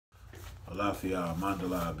Alafia,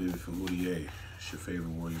 Mandala, Bibi Fahoudier. It's your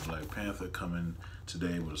favorite warrior, Black Panther, coming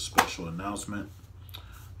today with a special announcement.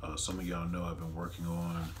 Some of y'all know I've been working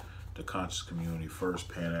on the Conscious Community First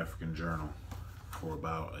Pan AfrIkan Journal for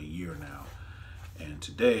about a year now. And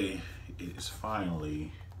today it is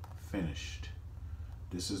finally finished.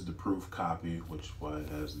 This is the proof copy, which is why it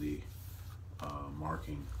has the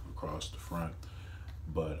marking across the front.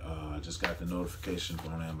 But I just got the notification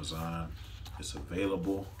on Amazon. It's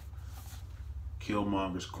available.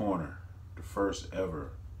 Kilmongers Corner, the first ever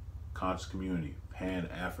Conscious Community Pan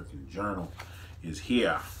AfrIkan Journal, is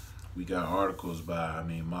here. We got articles by,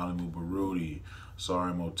 Malimu Barudi,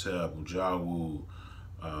 Sari Motep, Ujawu.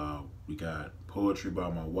 We got poetry by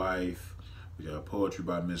my wife. We got poetry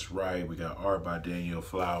by Miss Wright. We got art by Danielle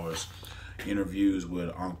Flowers. Interviews with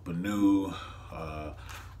Ankh Banu,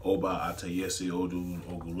 Oba Atayesi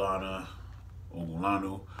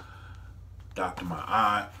Ogulanu, Dr.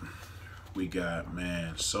 Ma'at. We got,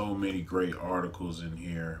 so many great articles in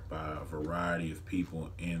here by a variety of people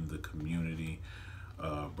in the community.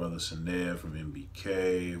 Brother Sanev from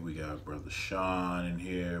MBK. We got Brother Sean in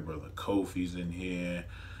here. Brother Kofi's in here.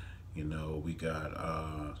 You know, we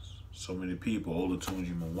got so many people.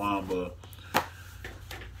 Olatunji Mwamba.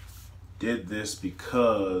 Did this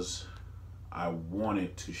because I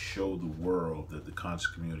wanted to show the world that the conscious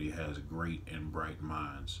community has great and bright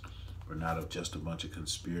minds. We're not just a bunch of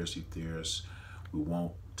conspiracy theorists. We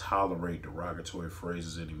won't tolerate derogatory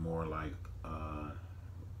phrases anymore like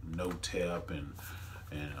no-tep and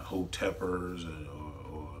hotepers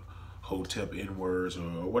or hotep N-words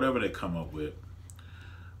or whatever they come up with.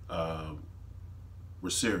 We're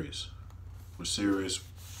serious. We're serious.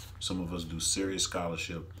 Some of us do serious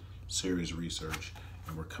scholarship, serious research,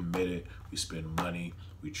 and we're committed. We spend money,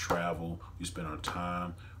 we travel, we spend our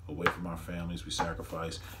time away from our families, we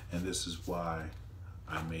sacrifice, and this is why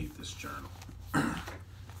I made this journal.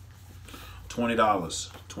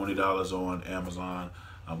 $20 on Amazon.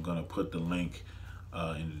 I'm gonna put the link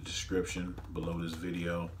in the description below this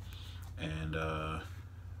video, and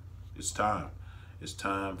it's time. It's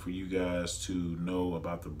time for you guys to know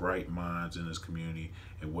about the bright minds in this community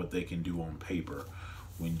and what they can do on paper.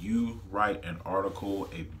 When you write an article,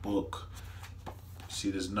 a book,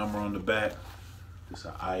 see this number on the back? It's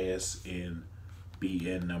an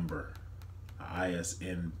ISNBN number. An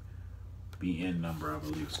ISNBN number, I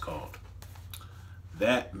believe it's called.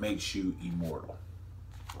 That makes you immortal.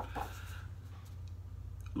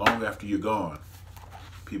 Long after you're gone,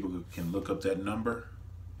 people can look up that number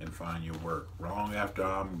and find your work. Long after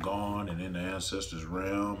I'm gone and in the ancestors'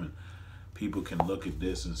 realm, and people can look at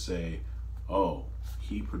this and say, oh,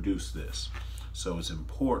 he produced this. So it's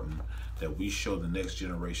important that we show the next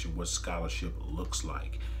generation what scholarship looks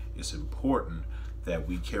like. It's important that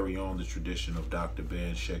we carry on the tradition of Dr.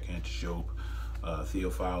 Ben, Sheikh Anta Diop,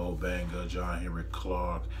 Theophile Obanga, John Henry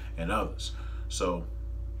Clark, and others. So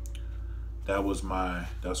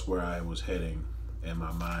that's where I was heading in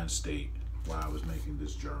my mind state while I was making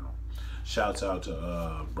this journal. Shouts out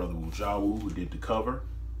to Brother Ujawu, who did the cover.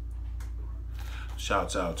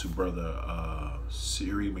 Shouts out to Brother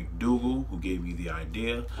Siri McDougal, who gave me the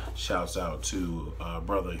idea. Shouts out to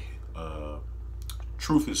Brother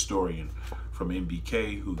Truth Historian from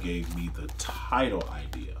MBK, who gave me the title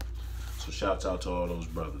idea. So shouts out to all those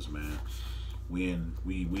brothers, man. We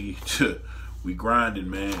grinding,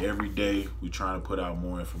 man. Every day we trying to put out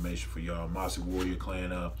more information for y'all. Mossy Warrior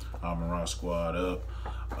Clan up, Amara Squad up.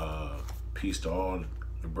 Peace to all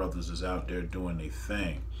the brothers that's out there doing their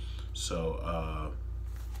thing. So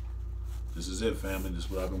this is it, family. This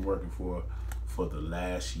is what I've been working for the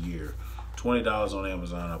last year. $20 on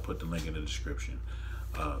Amazon. I'll put the link in the description.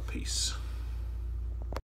 Peace.